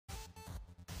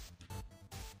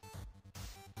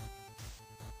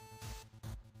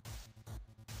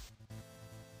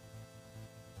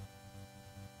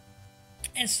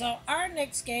And so our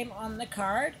next game on the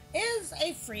card is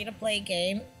a free-to-play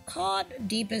game called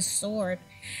Deepest Sword.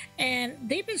 And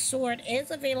Deepest Sword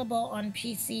is available on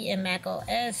PC and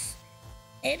macOS.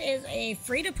 It is a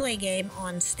free-to-play game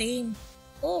on Steam,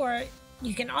 or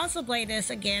you can also play this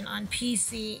again on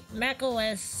PC,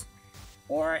 macOS,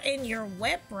 or in your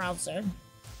web browser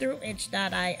through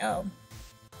itch.io.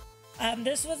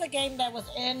 This was a game that was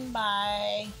in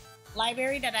my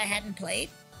library that I hadn't played.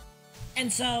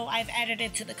 And so I've added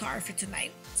it to the card for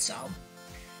tonight.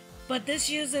 But this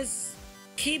uses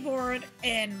keyboard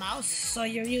and mouse. So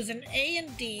you're using A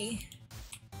and D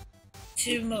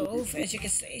to move, as you can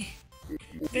see.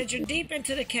 Venture deep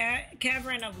into the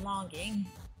cavern of longing.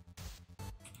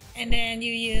 And then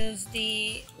you use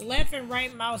the left and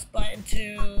right mouse button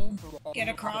to get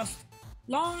across.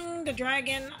 Long the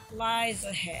dragon lies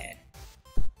ahead.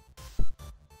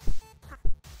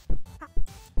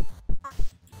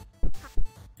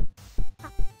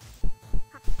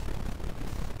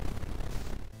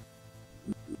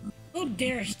 Who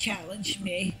dares challenge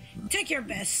me? Take your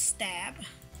best stab.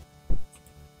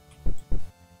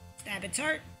 Stab its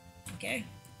heart. Okay.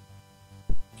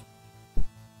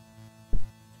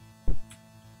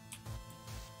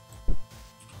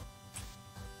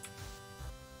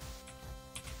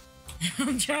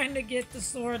 I'm trying to get the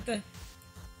sword to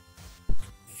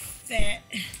fit.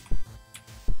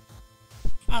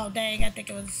 Oh dang, I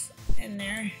think it was in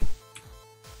there.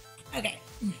 Okay.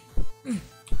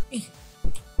 I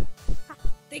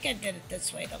think I did it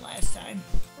this way the last time.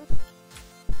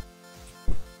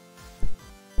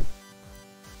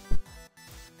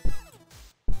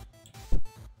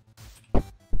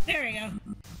 There we go.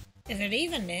 Is it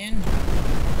even then?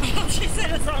 Oh, she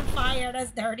said it's on fire.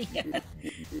 That's dirty.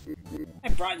 I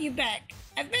brought you back.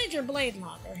 I've made your blade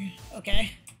longer.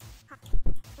 Okay.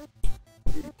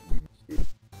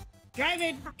 Drive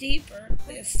it deeper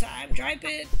this time. Drive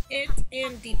it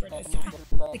in deeper this time.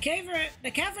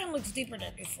 The cavern looks deeper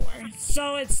than before.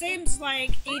 So it seems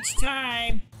like each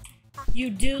time you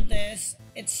do this,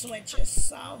 it switches.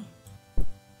 So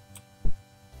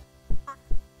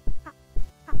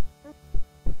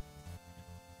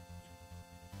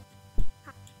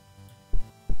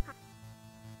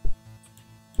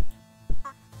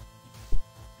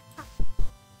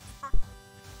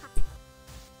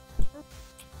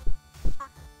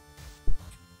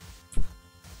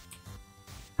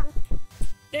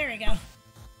there we go.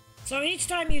 So each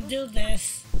time you do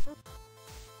this,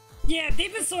 yeah,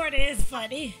 Deepest Sword is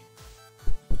funny.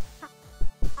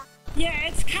 Yeah,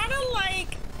 it's kind of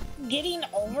like getting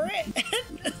over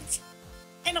it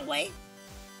in a way.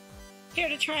 Here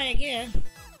to try again.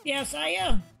 Yes, I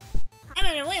am. I'm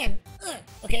gonna win.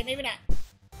 Okay, maybe not.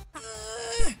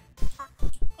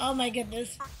 Oh my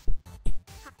goodness.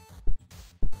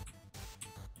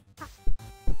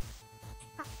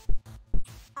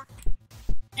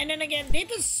 And then again,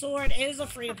 Deepest Sword is a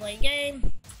free-to-play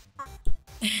game.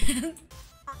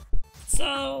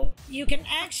 So you can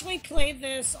actually play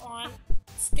this on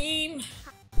Steam.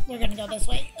 We're gonna go this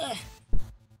way.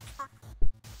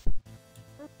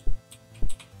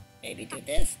 Maybe do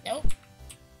this. Nope.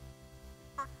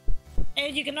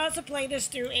 And you can also play this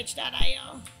through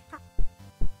itch.io.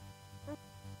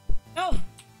 Oh!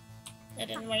 That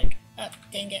didn't work. Oh,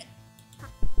 dang it.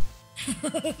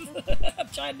 I'm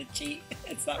trying to cheat.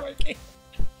 It's not working.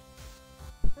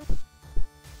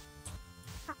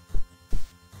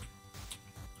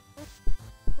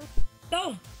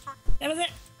 No! That was it!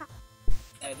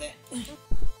 That was it.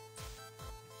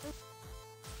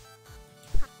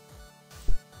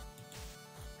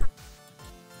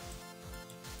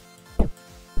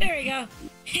 There we go.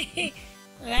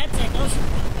 That's it.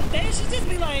 They should just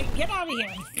be like, get out of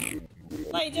here.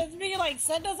 Like, just be like,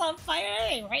 set us on fire.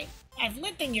 Hey, right? I've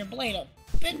lifted your blade a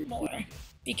bit more.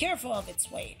 Be careful of its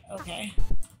weight, okay?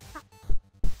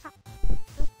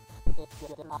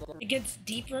 It gets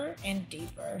deeper and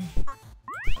deeper.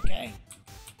 Okay.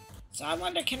 So I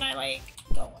wonder, can I, like,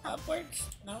 go upwards?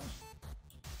 No?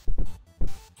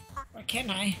 Or can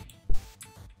I?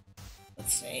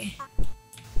 Let's see.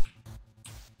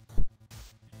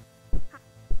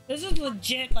 This is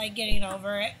legit, like, getting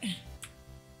over it.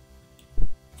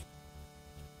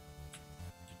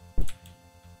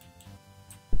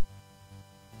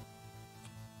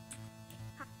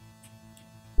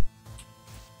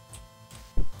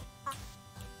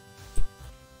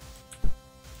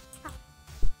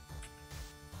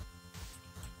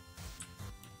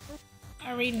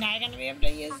 Are we not gonna be able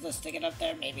to use this to get up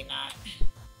there? Maybe not.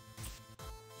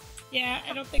 Yeah,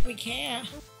 I don't think we can.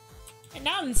 And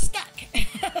now I'm stuck.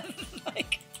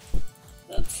 Like,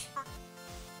 oops.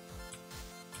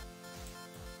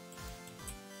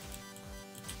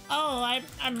 Oh,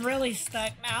 I'm really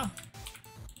stuck now.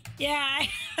 Yeah,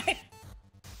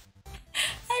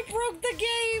 I broke the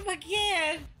game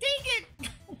again. Dang it!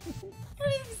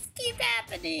 Why does this keep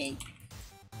happening?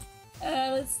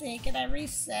 Let's see. Can I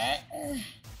reset?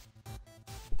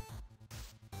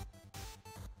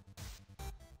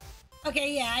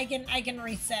 Okay, yeah, I can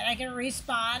reset. I can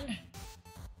respawn.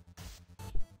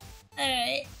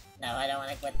 Alright. No, I don't want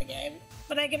to quit the game.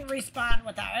 But I can respawn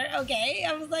without it. Okay,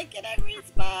 I was like, can I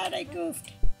respawn? I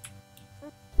goofed.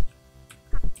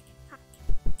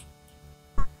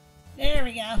 There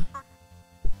we go.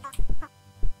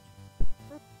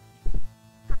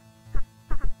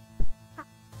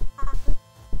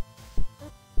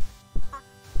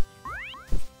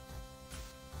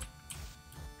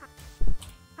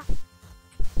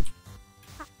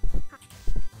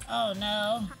 Oh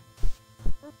no.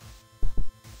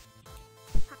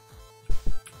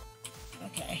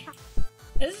 Okay.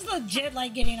 This is legit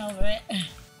like getting over it.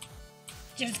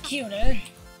 Just cuter.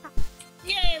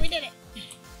 Yay, we did it!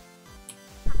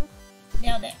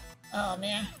 Nailed it. Oh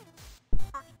man.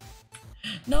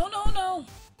 No, no, no!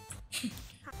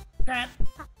 Crap.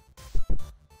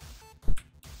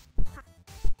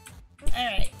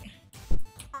 Alright.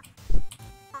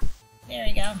 There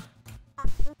we go.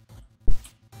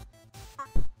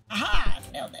 Aha!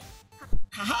 Nailed it.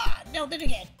 Haha! Nailed it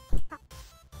again.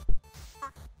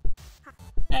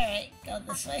 Alright, go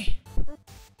this way.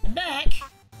 I'm back!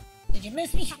 Did you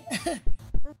miss me? I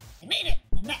made it!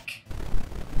 I'm back!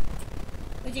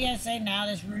 What you gotta say now,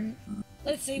 this room?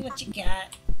 Let's see what you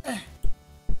got.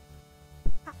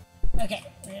 Okay,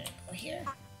 we're gonna go here.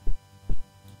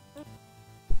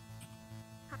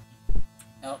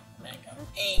 Oh, I'm gonna go.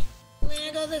 Hey, we're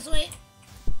gonna go this way.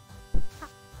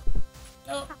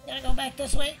 Oh, gotta go back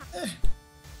this way.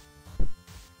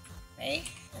 Right,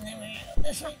 and then we're gonna go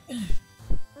this way.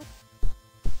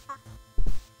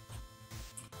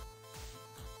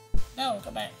 No,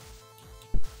 go back.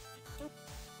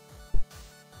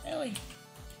 Really?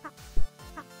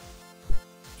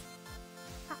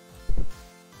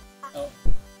 Oh.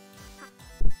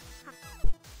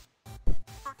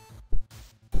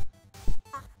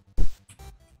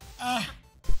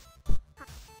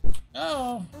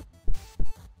 No.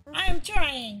 I am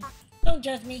trying. Don't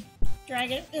judge me,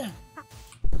 dragon. Ugh.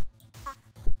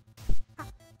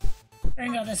 We're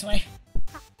gonna go this way.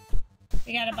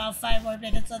 We got about 5 more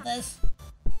minutes of this.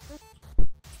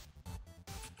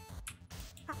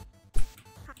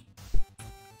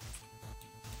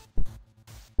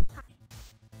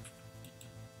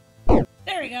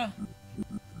 There we go.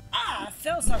 Ah, I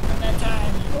felt something that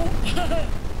time.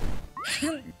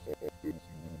 Oh.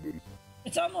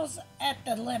 It's almost at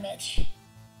the limit.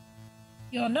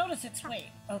 You'll notice its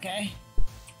weight, okay?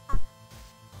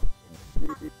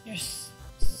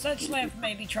 Such length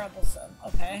may be troublesome,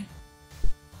 okay?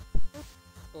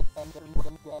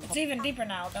 It's even deeper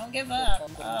now, don't give up.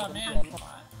 Oh man, come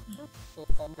on.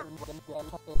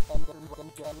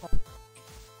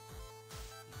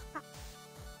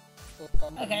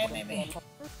 Okay, maybe.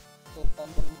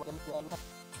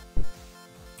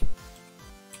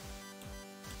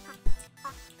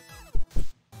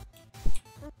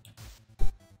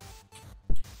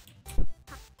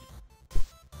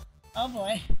 Oh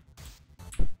boy.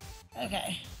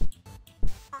 Okay.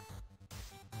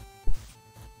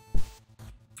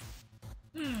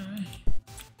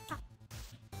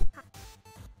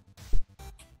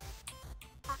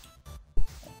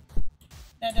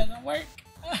 That doesn't work.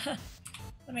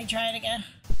 Let me try it again.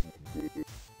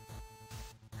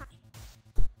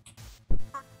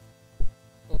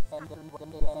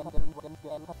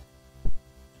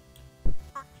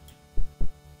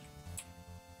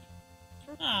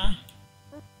 Ah.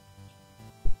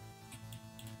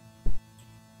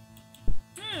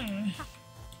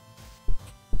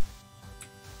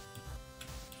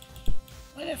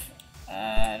 What if...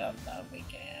 I don't know if we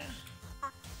can...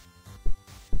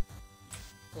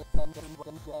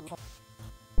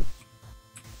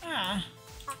 Ah.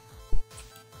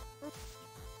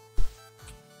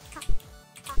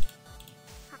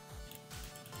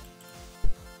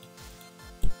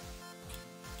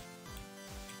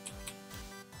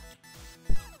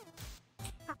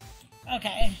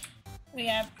 Okay. We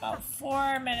have about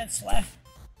 4 minutes left.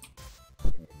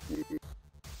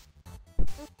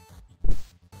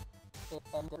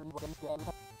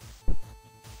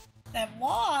 That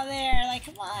wall there, like,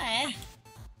 come on.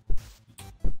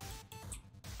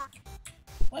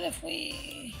 What if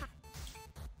we...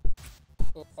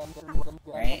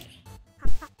 Right?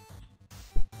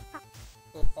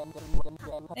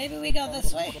 Maybe we go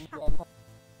this way?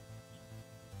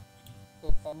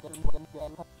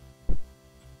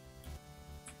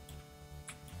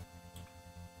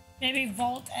 Maybe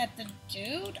Volt at the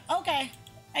dude? Okay.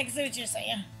 I can see what you're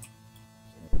saying.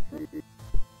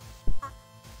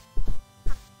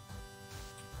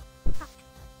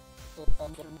 I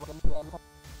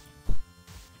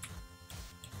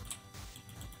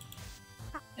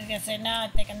was gonna say, now I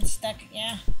think I'm stuck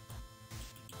again.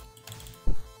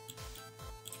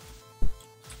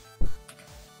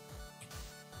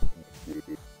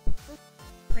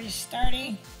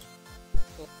 Restarting.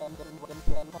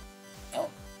 Oh.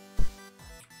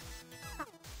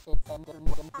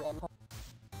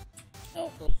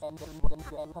 Oh.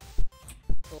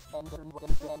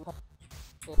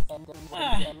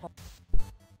 Ah.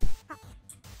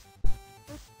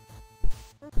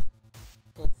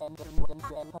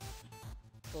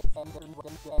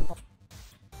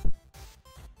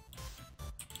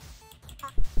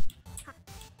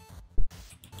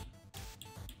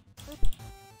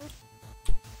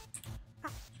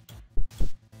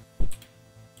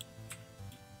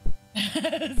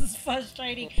 This is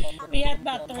frustrating. We had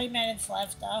about 3 minutes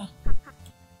left though.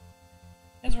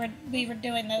 Because we were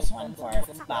doing this one for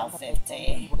about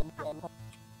 15.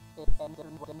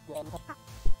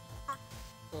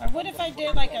 Or what if I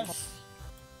did like a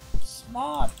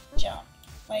small jump?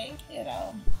 Like, you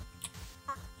know.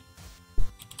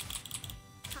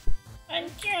 I'm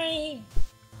trying.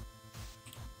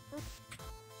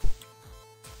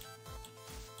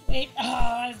 Wait, oh,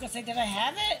 I was gonna say, did I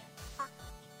have it?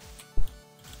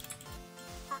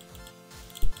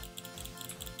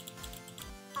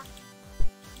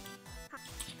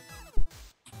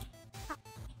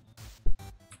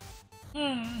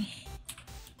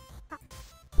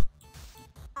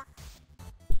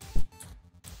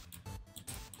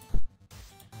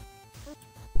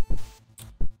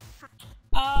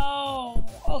 Oh,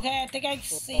 okay, I think I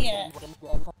see it.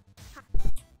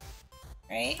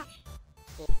 Right?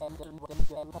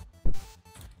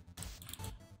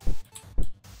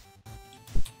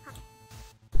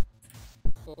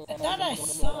 I thought I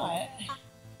saw it.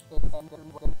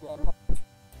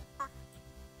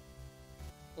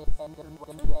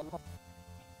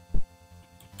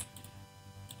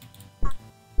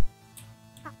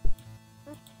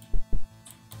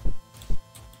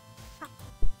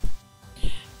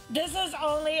 This is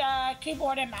only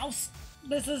keyboard and mouse.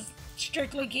 This is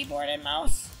strictly keyboard and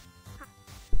mouse.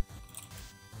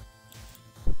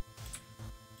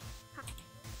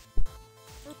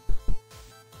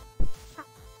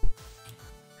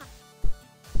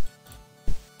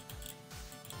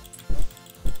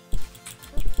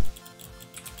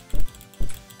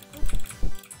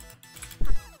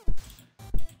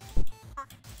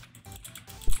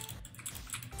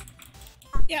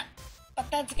 Yeah,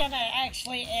 but that's gonna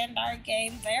actually end our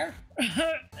game there.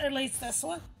 At least this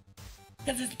one.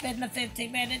 Because it's been the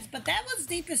 15 minutes. But that was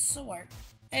Deepest Sword.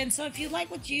 And so if you like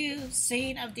what you've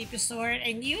seen of Deepest Sword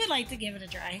and you would like to give it a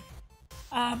try,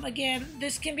 again,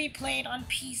 this can be played on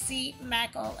PC,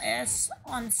 macOS,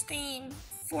 on Steam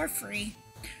for free.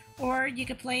 Or you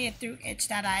could play it through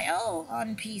itch.io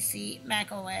on PC,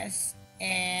 macOS,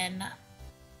 and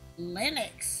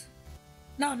Linux.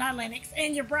 No, not Linux,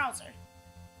 in your browser.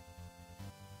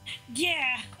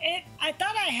 Yeah, I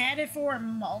thought I had it for a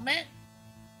moment,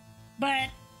 but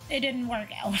it didn't work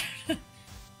out.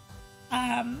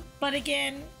 But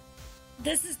again,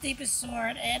 this is Deepest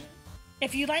Sword, and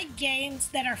if you like games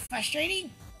that are frustrating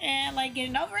and like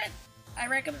getting over it, I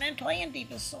recommend playing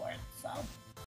Deepest Sword. So